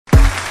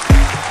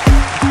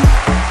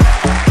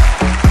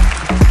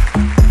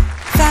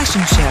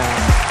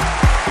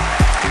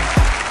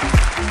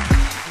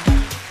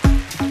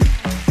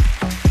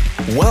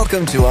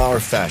Welcome to our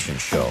fashion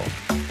show.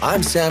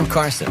 I'm Sam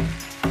Carson.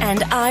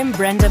 And I'm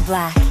Brenda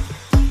Black.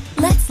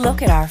 Let's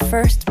look at our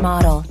first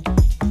model.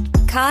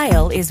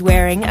 Kyle is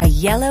wearing a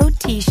yellow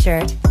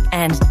t-shirt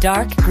and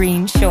dark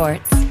green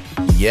shorts.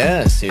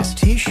 Yes, his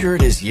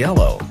t-shirt is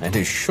yellow and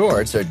his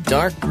shorts are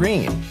dark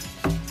green.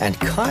 And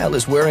Kyle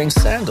is wearing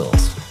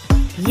sandals.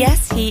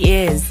 Yes, he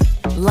is.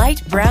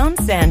 Light brown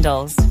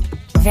sandals.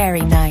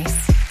 Very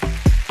nice.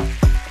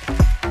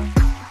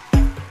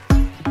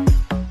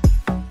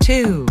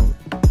 2.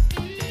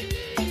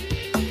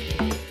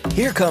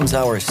 Here comes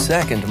our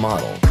second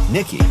model,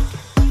 Nikki.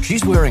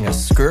 She's wearing a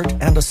skirt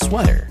and a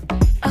sweater.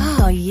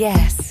 Oh,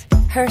 yes.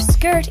 Her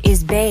skirt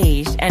is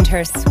beige and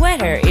her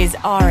sweater is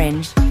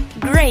orange.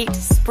 Great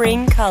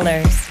spring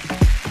colors.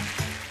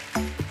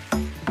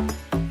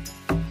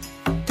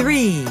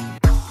 3.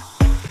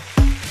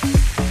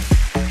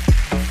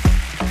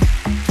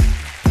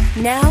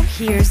 Now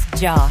here's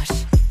Josh.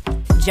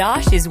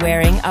 Josh is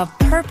wearing a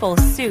purple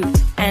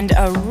suit and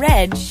a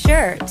red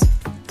shirt.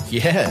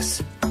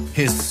 Yes,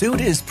 his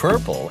suit is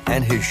purple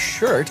and his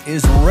shirt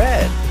is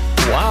red.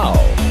 Wow!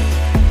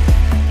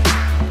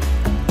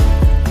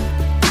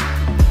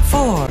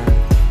 4.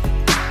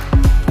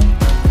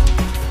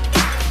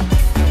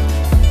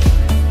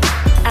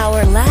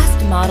 Our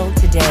last model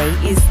today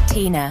is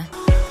Tina.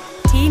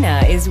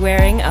 Tina is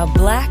wearing a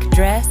black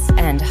dress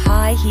and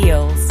high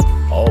heels.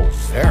 Oh,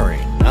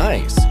 very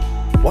nice.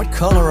 What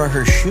color are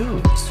her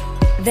shoes?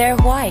 They're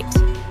white.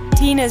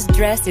 Tina's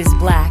dress is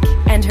black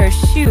and her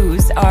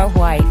shoes are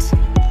white.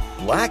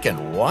 Black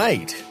and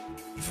white.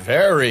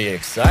 Very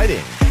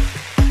exciting.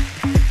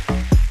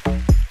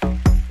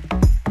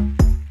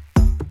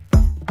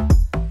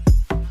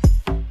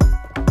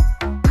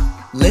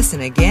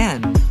 Listen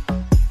again.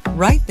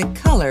 Write the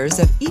colors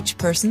of each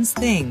person's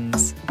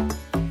things.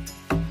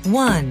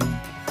 1.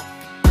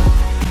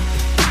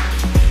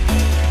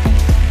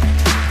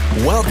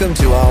 Welcome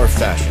to our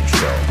fashion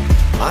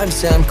show. I'm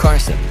Sam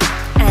Carson.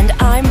 And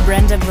I'm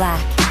Brenda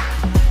Black.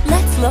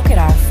 Let's look at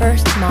our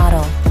first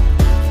model.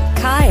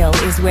 Kyle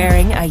is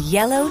wearing a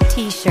yellow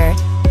t-shirt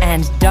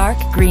and dark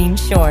green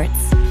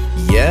shorts.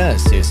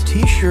 Yes, his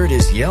t-shirt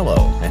is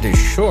yellow and his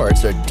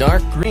shorts are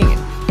dark green.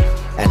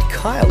 And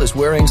Kyle is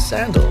wearing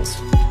sandals.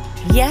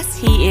 Yes,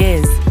 he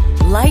is.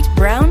 Light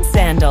brown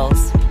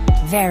sandals.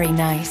 Very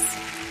nice.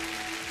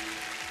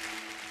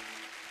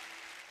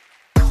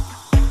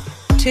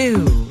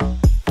 2.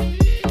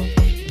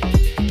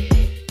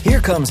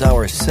 Here comes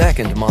our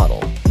second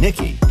model,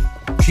 Nikki.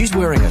 She's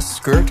wearing a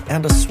skirt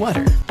and a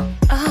sweater.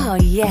 Oh,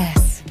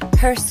 yes.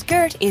 Her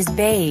skirt is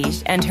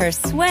beige and her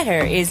sweater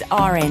is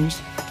orange.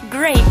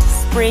 Great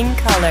spring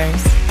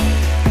colors.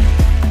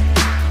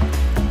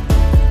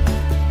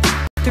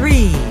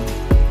 3.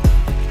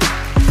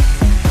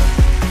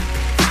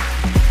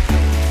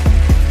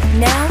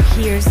 Now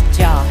here's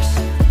Josh.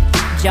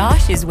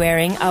 Josh is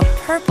wearing a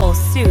purple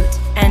suit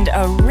and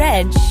a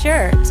red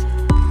shirt.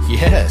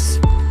 Yes,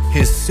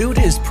 his suit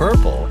is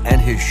purple and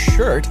his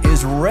shirt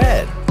is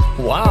red.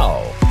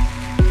 Wow!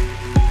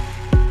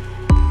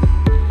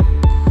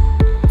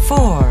 4.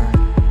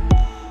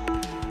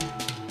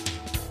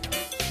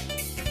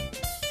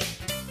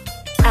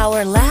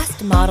 Our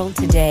last model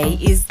today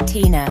is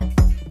Tina.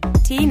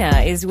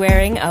 Tina is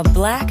wearing a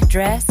black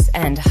dress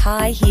and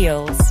high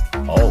heels.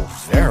 Oh,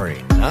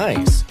 very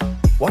nice.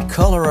 What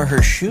color are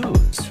her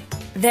shoes?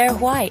 They're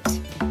white.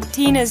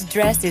 Tina's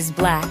dress is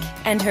black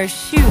and her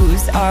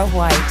shoes are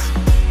white.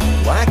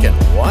 Black and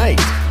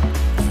white.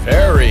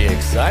 Very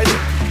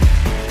exciting.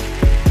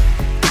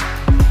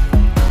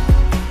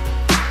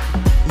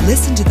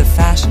 Listen to the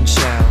fashion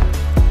show.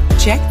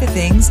 Check the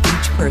things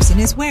each person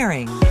is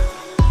wearing.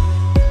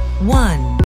 1.